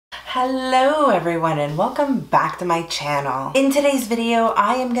Hello everyone and welcome back to my channel. In today's video,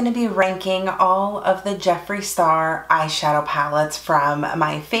 I am going to be ranking all of the Jeffree Star eyeshadow palettes from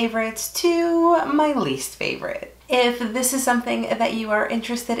my favorites to my least favorite. If this is something that you are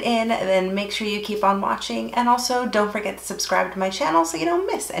interested in, then make sure you keep on watching, and also don't forget to subscribe to my channel so you don't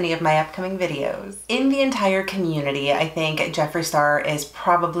miss any of my upcoming videos. In the entire community, I think Jeffree Star is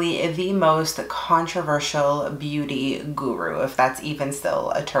probably the most controversial beauty guru, if that's even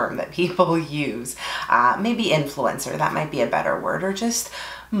still a term that people use. Maybe influencer, that might be a better word, or just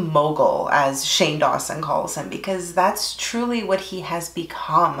mogul, as Shane Dawson calls him, because that's truly what he has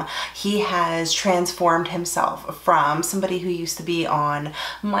become. He has transformed himself from somebody who used to be on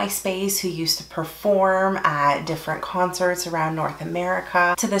MySpace, who used to perform at different concerts around North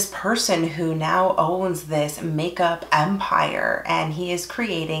America, to this person who now owns this makeup empire, and he is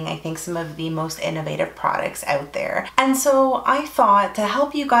creating, I think, some of the most innovative products out there. And so I thought, to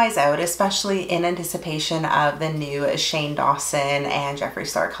help you guys out, especially in anticipation of the new Shane Dawson and Jeffree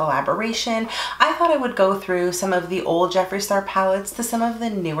Star collaboration, I thought I would go through some of the old Jeffree Star palettes to some of the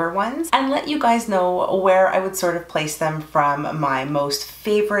newer ones and let you guys know where I would sort of place them from my most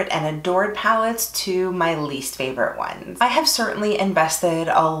favorite and adored palettes to my least favorite ones. I have certainly invested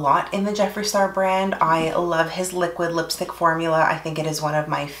a lot in the Jeffree Star brand. I love his liquid lipstick formula. I think it is one of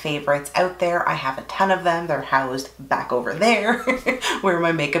my favorites out there. I have a ton of them. They're housed back over there where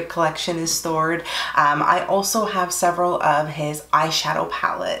my makeup collection is stored. I also have several of his eyeshadow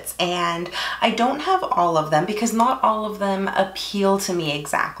palettes, and I don't have all of them because not all of them appeal to me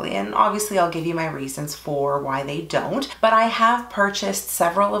exactly, and obviously I'll give you my reasons for why they don't, but I have purchased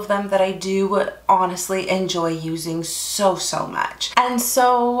several of them that I do honestly enjoy using so much. And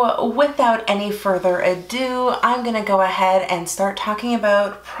so without any further ado, I'm gonna go ahead and start talking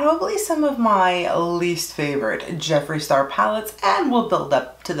about probably some of my least favorite Jeffree Star palettes, and we'll build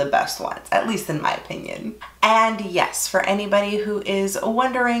up to the best ones, at least in my opinion. And yes, for anybody who is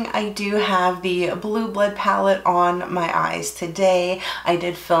wondering, I do have the Blue Blood palette on my eyes today. I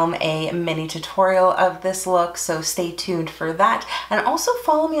did film a mini tutorial of this look, so stay tuned for that. And also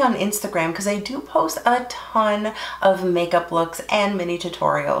follow me on Instagram because I do post a ton of makeup looks and mini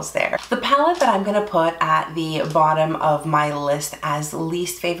tutorials there. The palette that I'm going to put at the bottom of my list as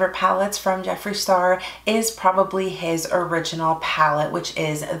least favorite palettes from Jeffree Star is probably his original palette, which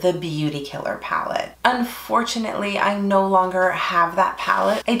is the Beauty Killer palette. Unfortunately, I no longer have that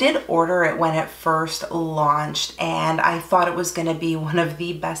palette. I did order it when it first launched, and I thought it was going to be one of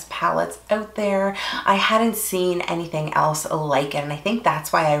the best palettes out there. I hadn't seen anything else like it, and I think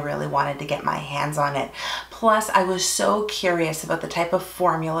that's why I really wanted to get my hands on it. Plus, I was so curious about the type of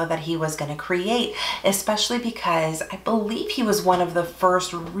formula that he was going to create, especially because I believe he was one of the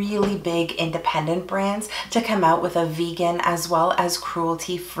first really big independent brands to come out with a vegan as well as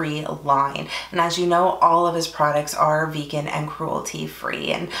cruelty-free line. And as you know, all of his products are vegan and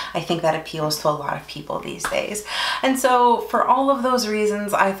cruelty-free, and I think that appeals to a lot of people these days. And so for all of those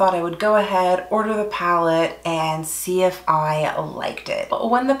reasons, I thought I would go ahead, order the palette, and see if I liked it.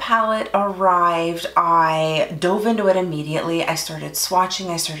 But when the palette arrived, I dove into it immediately. I started swatching,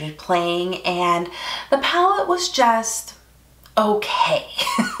 I started playing, and the palette was just okay.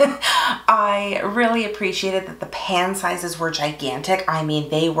 I really appreciated that the pan sizes were gigantic. I mean,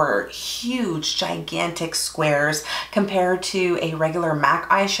 they were huge, gigantic squares compared to a regular MAC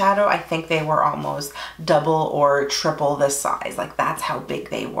eyeshadow. I think they were almost double or triple the size. Like, that's how big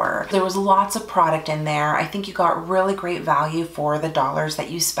they were. There was lots of product in there. I think you got really great value for the dollars that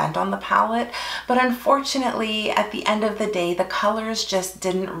you spent on the palette, but unfortunately, at the end of the day, the colors just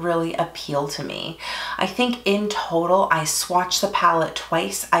didn't really appeal to me. I think in total, I swatched the palette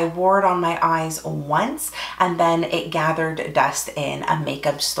twice. I wore it on my eyes once, and then it gathered dust in a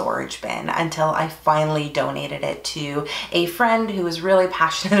makeup storage bin until I finally donated it to a friend who was really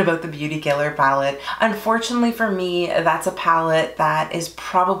passionate about the Beauty Killer palette. Unfortunately for me, that's a palette that is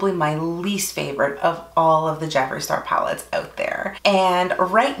probably my least favorite of all of the Jeffree Star palettes out there. And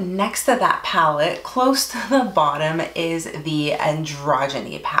right next to that palette, close to the bottom, is the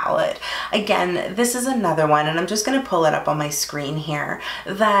Androgyny palette. Again, this is another one, and I'm just going to pull it up on my screen here,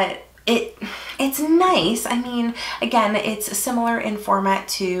 that it's nice. I mean, again, it's similar in format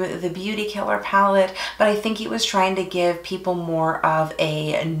to the Beauty Killer palette, but I think he was trying to give people more of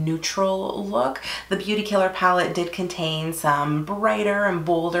a neutral look. The Beauty Killer palette did contain some brighter and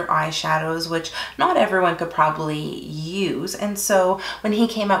bolder eyeshadows, which not everyone could probably use. And so when he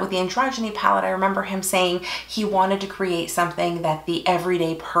came out with the Androgyny palette, I remember him saying he wanted to create something that the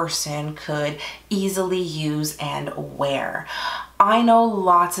everyday person could easily use and wear. I know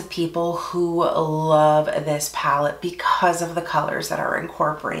lots of people who love this palette because of the colors that are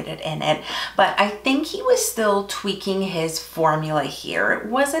incorporated in it, but I think he was still tweaking his formula here. It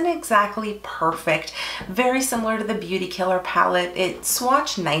wasn't exactly perfect. Very similar to the Beauty Killer palette. It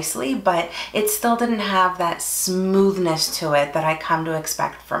swatched nicely, but it still didn't have that smoothness to it that I come to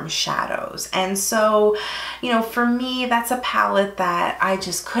expect from shadows. And so, you know, for me, that's a palette that I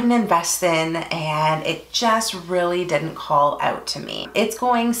just couldn't invest in, and it just really didn't call out to me. It's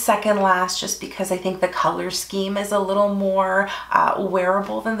going second last just because I think the color scheme is a little more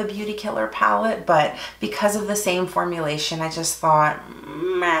wearable than the Beauty Killer palette, but because of the same formulation, I just thought,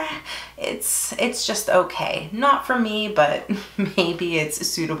 meh, it's just okay. Not for me, but maybe it's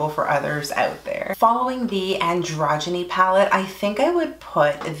suitable for others out there. Following the Androgyny palette, I think I would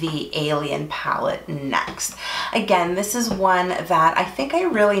put the Alien palette next. Again, this is one that I think I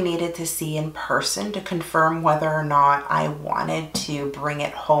really needed to see in person to confirm whether or not I wanted to bring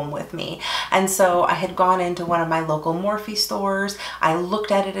it home with me. And so I had gone into one of my local Morphe stores, I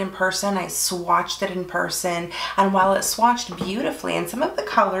looked at it in person, I swatched it in person, and while it swatched beautifully and some of the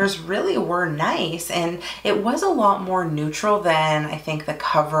colors really were nice, and it was a lot more neutral than I think the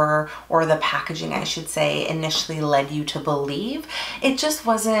cover or the packaging, I should say, initially led you to believe, it just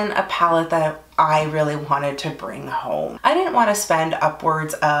wasn't a palette that I really wanted to bring home. I didn't want to spend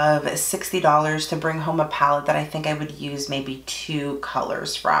upwards of $60 to bring home a palette that I think I would use maybe 2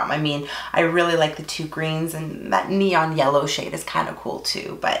 colors from. I mean, I really like the 2 greens, and that neon yellow shade is kind of cool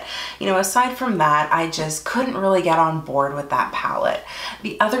too. But, you know, aside from that, I just couldn't really get on board with that palette.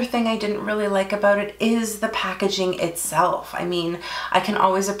 The other thing I didn't really like about it is the packaging itself. I mean, I can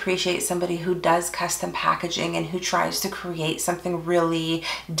always appreciate somebody who does custom packaging and who tries to create something really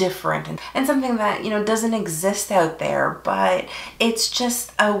different and something that, you know, doesn't exist out there, but it's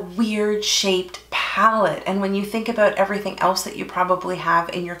just a weird shaped palette. And when you think about everything else that you probably have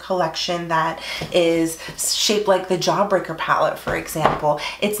in your collection that is shaped like the Jawbreaker palette, for example,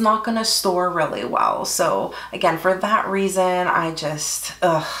 it's not going to store really well. So again, for that reason, I just,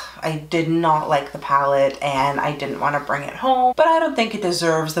 I did not like the palette and I didn't want to bring it home, but I don't think it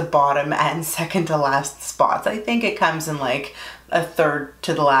deserves the bottom and second to last spots. I think it comes in like a third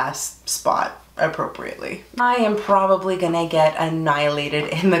to the last spot appropriately. I am probably gonna get annihilated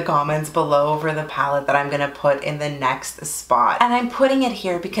in the comments below over the palette that I'm gonna put in the next spot. And I'm putting it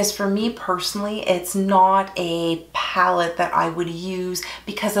here because for me personally, it's not a palette that I would use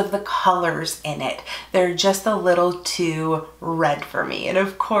because of the colors in it. They're just a little too red for me. And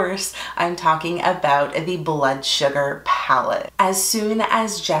of course, I'm talking about the Blood Sugar palette. As soon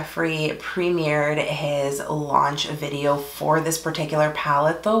as Jeffree premiered his launch video for this particular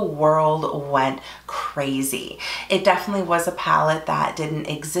palette, the world went crazy. It definitely was a palette that didn't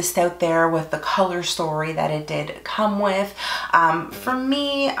exist out there with the color story that it did come with. For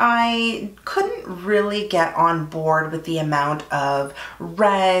me, I couldn't really get on board with the amount of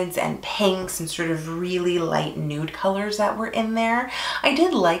reds and pinks and sort of really light nude colors that were in there. I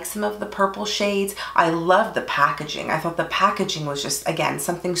did like some of the purple shades. I loved the packaging. I thought the packaging was just, again,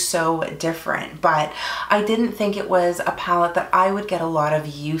 something so different, but I didn't think it was a palette that I would get a lot of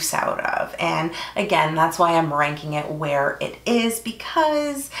use out of. And again, that's why I'm ranking it where it is,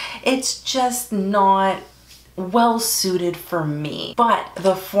 because it's just not well suited for me. But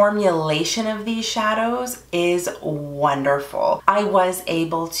the formulation of these shadows is wonderful. I was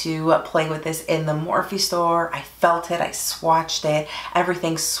able to play with this in the Morphe store. I felt it, I swatched it,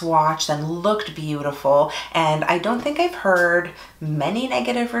 everything swatched and looked beautiful, and I don't think I've heard many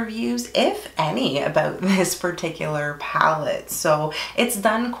negative reviews, if any, about this particular palette. So it's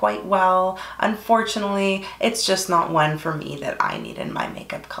done quite well. Unfortunately, it's just not one for me that I need in my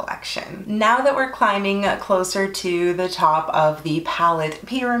makeup collection. Now that we're climbing closer to the top of the palette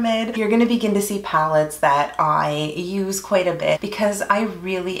pyramid, you're gonna begin to see palettes that I use quite a bit because I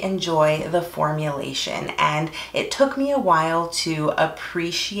really enjoy the formulation, and it took me a while to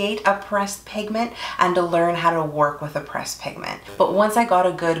appreciate a pressed pigment and to learn how to work with a pressed pigment. But once I got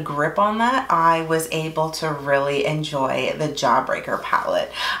a good grip on that, I was able to really enjoy the Jawbreaker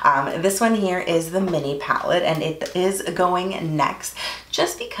palette. This one here is the mini palette, and it is going next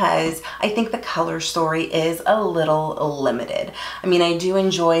just because I think the color story is a little limited. I mean, I do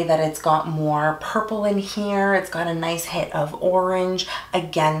enjoy that it's got more purple in here. It's got a nice hit of orange.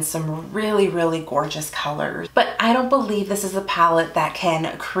 Again, some really, really gorgeous colors. But I don't believe this is a palette that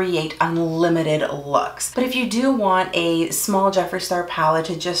can create unlimited looks. But if you do want a small Jeffree Star palette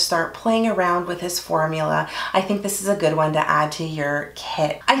to just start playing around with his formula, I think this is a good one to add to your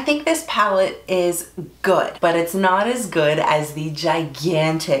kit. I think this palette is good, but it's not as good as the gigantic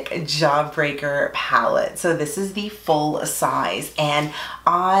gigantic Jawbreaker palette. So this is the full size, and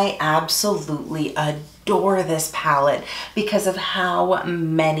I absolutely adore this palette because of how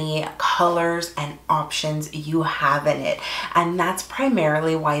many colors and options you have in it. And that's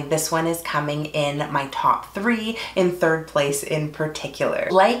primarily why this one is coming in my top 3, in 3rd place in particular.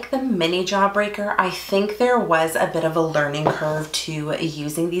 Like the mini Jawbreaker, I think there was a bit of a learning curve to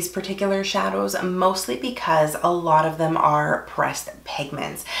using these particular shadows, mostly because a lot of them are pressed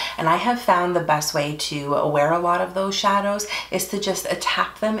pigments. And I have found the best way to wear a lot of those shadows is to just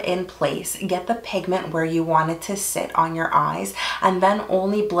tap them in place, get the pigment where you want it to sit on your eyes, and then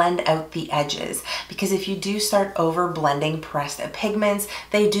only blend out the edges. Because if you do start over blending pressed pigments,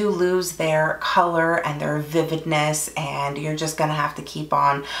 they do lose their color and their vividness, and you're just gonna have to keep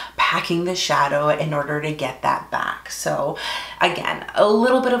on packing the shadow in order to get that back. So again, a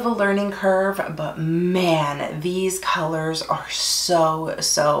little bit of a learning curve, but man, these colors are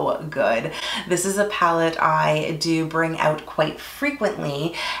so good. This is a palette I do bring out quite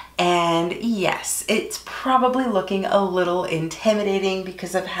frequently, and yes, it's probably looking a little intimidating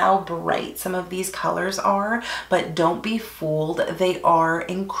because of how bright some of these colors are, but don't be fooled, they are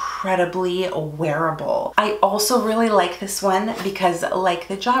incredibly wearable. I also really like this one because, like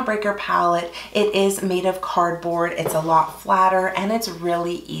the Jawbreaker palette, it is made of cardboard, it's a lot flatter, and it's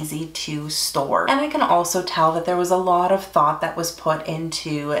really easy to store. And I can also tell that there was a lot of thought that was put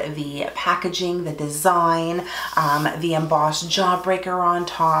into the packaging, the design, the embossed Jawbreaker on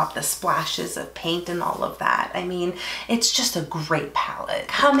top, the splashes of paint and all of that. I mean, it's just a great palette.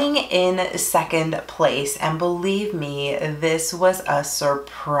 Coming in 2nd place, and believe me, this was a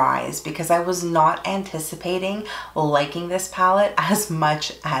surprise because I was not anticipating liking this palette as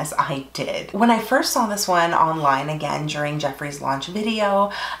much as I did. When I first saw this one online again during Jeffree's launch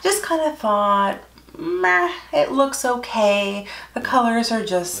video, just kind of thought, meh, it looks okay. The colors are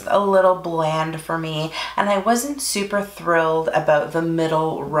just a little bland for me, and I wasn't super thrilled about the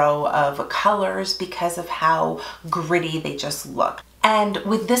middle row of colors because of how gritty they just look. And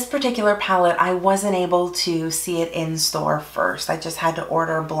with this particular palette, I wasn't able to see it in store first. I just had to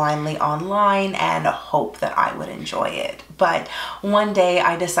order blindly online and hope that I would enjoy it. But one day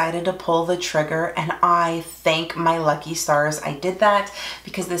I decided to pull the trigger, and I thank my lucky stars I did that,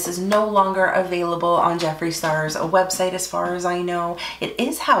 because this is no longer available on Jeffree Star's website as far as I know. It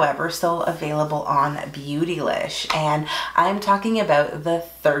is, however, still available on Beautylish, and I'm talking about the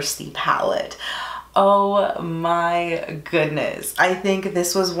Thirsty palette. Oh my goodness. I think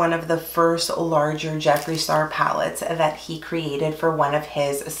this was one of the first larger Jeffree Star palettes that he created for one of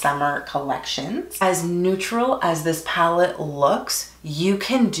his summer collections. As neutral as this palette looks, you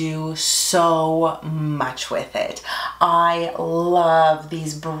can do so much with it. I love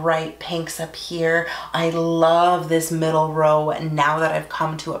these bright pinks up here. I love this middle row now that I've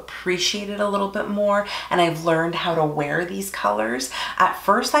come to appreciate it a little bit more and I've learned how to wear these colors. At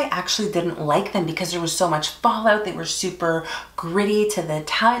first, I actually didn't like them because there was so much fallout. They were super gritty to the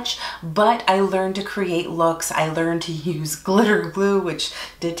touch, but I learned to create looks. I learned to use glitter glue, which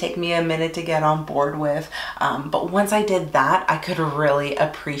did take me a minute to get on board with. But once I did that, I could really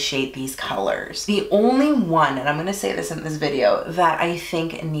appreciate these colors. The only one, and I'm going to say this in this video, that I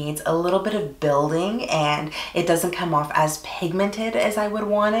think needs a little bit of building and it doesn't come off as pigmented as I would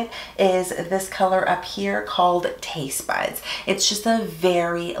want it, is this color up here called Taste Buds. It's just a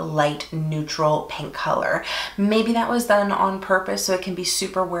very light neutral pink color. Maybe that was done on purpose so it can be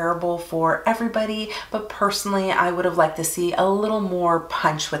super wearable for everybody, but personally I would have liked to see a little more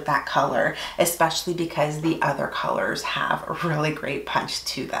punch with that color, especially because the other colors have a really great punch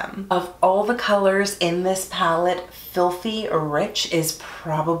to them. Of all the colors in this palette, Filthy Rich is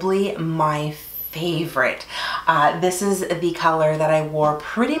probably my favorite. This is the color that I wore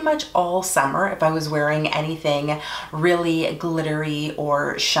pretty much all summer if I was wearing anything really glittery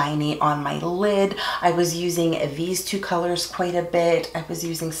or shiny on my lid. I was using these two colors quite a bit. I was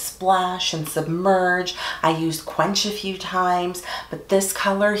using Splash and Submerge. I used Quench a few times, but this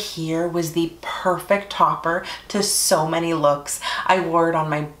color here was the perfect topper to so many looks. I wore it on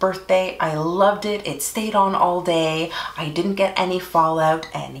my birthday. I loved it. It stayed on all day. I didn't get any fallout,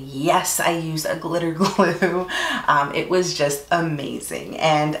 and yes, I used a glitter glue. It was just amazing.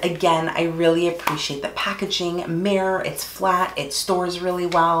 And again, I really appreciate the packaging. Mirror, it's flat, it stores really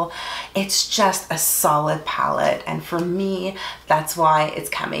well. It's just a solid palette, and for me, that's why it's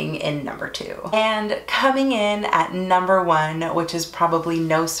coming in number 2. And coming in at number 1, which is probably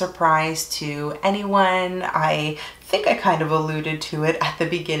no surprise to anyone, I think I kind of alluded to it at the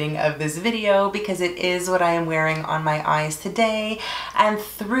beginning of this video because it is what I am wearing on my eyes today, and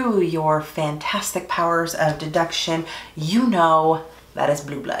through your fantastic powers of deduction, you know that is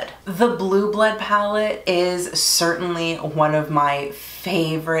Blue Blood. The Blue Blood palette is certainly one of my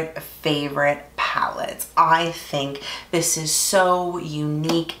favorite palettes. I think this is so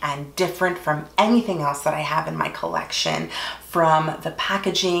unique and different from anything else that I have in my collection. From the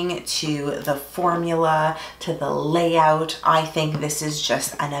packaging to the formula to the layout, I think this is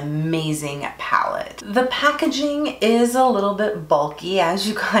just an amazing palette. The packaging is a little bit bulky, as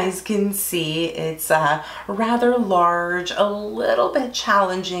you guys can see. It's rather large, a little bit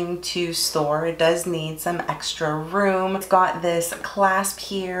challenging to store. It does need some extra room. It's got this clasp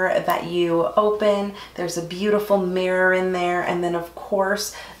here that you open. There's a beautiful mirror in there, and then of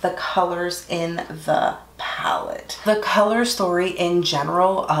course the colors in the palette. The color story in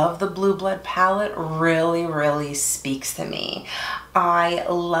general of the Blue Blood palette really speaks to me. I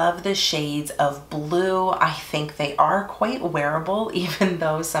love the shades of blue. I think they are quite wearable, even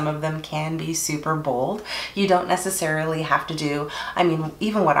though some of them can be super bold. You don't necessarily have to do, I mean,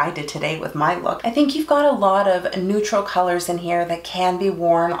 even what I did today with my look. I think you've got a lot of neutral colors in here that can be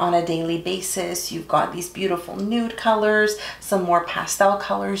worn on a daily basis. You've got these beautiful nude colors, some more pastel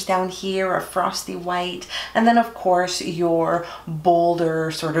colors down here, a frosty white, and then of course your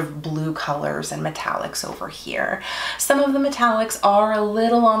bolder sort of blue colors and metallics over here. Some of the metallics are a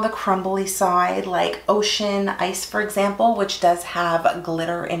little on the crumbly side, like Ocean Ice, for example, which does have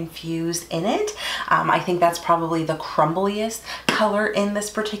glitter infused in it. I think that's probably the crumbliest color in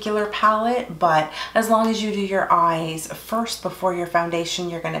this particular palette, but as long as you do your eyes first before your foundation,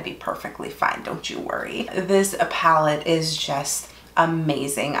 you're going to be perfectly fine. Don't you worry. This palette is just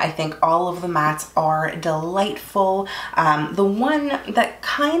amazing. I think all of the mattes are delightful. The one that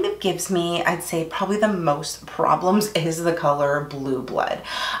kind of gives me, I'd say probably the most problems is the color Blue Blood.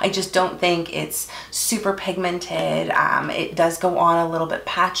 I just don't think it's super pigmented. It does go on a little bit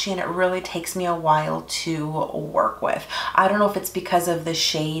patchy and it really takes me a while to work with. I don't know if it's because of the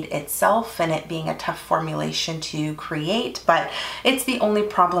shade itself and it being a tough formulation to create, but it's the only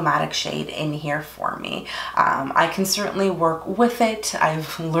problematic shade in here for me. I can certainly work with it.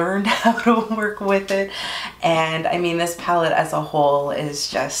 I've learned how to work with it, and I mean, this palette as a whole is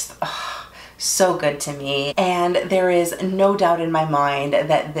just so good to me, and there is no doubt in my mind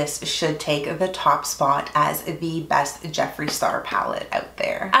that this should take the top spot as the best Jeffree Star palette out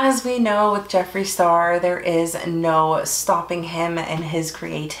there. As we know with Jeffree Star, there is no stopping him and his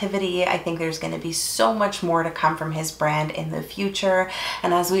creativity. I think there's going to be so much more to come from his brand in the future,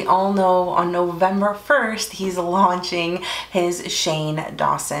 and as we all know, on November 1st he's launching his Shane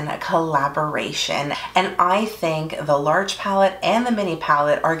Dawson collaboration, and I think the large palette and the mini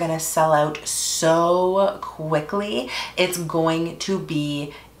palette are going to sell out so quickly. It's going to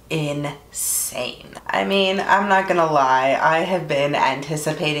be insane. I mean, I'm not gonna lie, I have been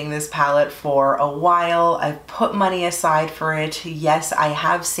anticipating this palette for a while. I've put money aside for it. Yes, I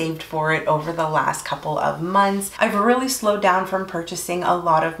have saved for it over the last couple of months. I've really slowed down from purchasing a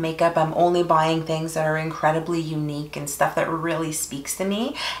lot of makeup. I'm only buying things that are incredibly unique and stuff that really speaks to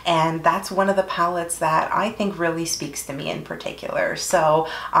me, and that's one of the palettes that I think really speaks to me in particular. So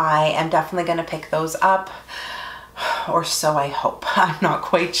I am definitely gonna pick those up. Or so I hope. I'm not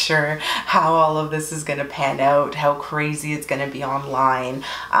quite sure how all of this is going to pan out, how crazy it's going to be online.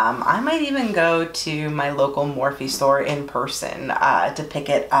 I might even go to my local Morphe store in person to pick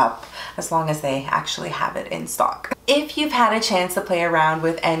it up, as long as they actually have it in stock. If you've had a chance to play around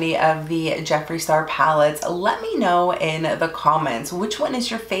with any of the Jeffree Star palettes, let me know in the comments which one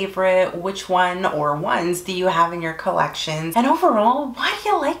is your favorite, which one or ones do you have in your collections, and overall, why do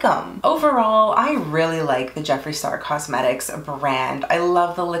you like them? Overall, I really like the Jeffree Star Cosmetics brand. I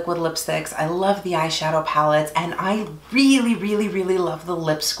love the liquid lipsticks, I love the eyeshadow palettes, and I really love the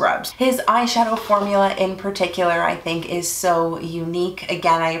lip scrubs. His eyeshadow formula in particular I think is so unique.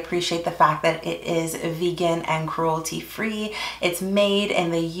 Again, I appreciate the fact that it is vegan and cruelty-free. It's made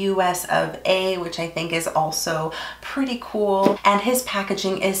in the US of A, which I think is also pretty cool, and his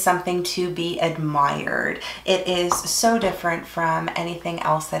packaging is something to be admired. It is so different from anything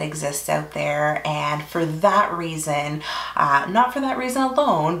else that exists out there, and for that reason, not for that reason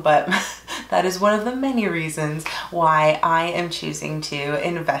alone, but that is one of the many reasons why I am choosing to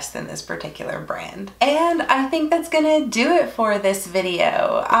invest in this particular brand. And I think that's gonna do it for this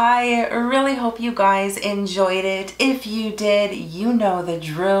video. I really hope you guys enjoyed it. If you did, you know the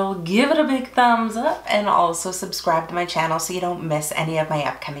drill. Give it a big thumbs up and also subscribe to my channel so you don't miss any of my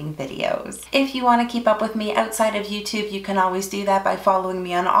upcoming videos. If you want to keep up with me outside of YouTube, you can always do that by following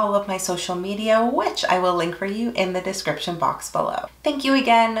me on all of my social media, which I will link for you in in the description box below. Thank you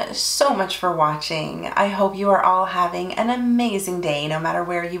again so much for watching. I hope you are all having an amazing day no matter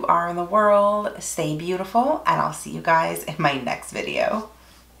where you are in the world. Stay beautiful, and I'll see you guys in my next video.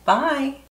 Bye!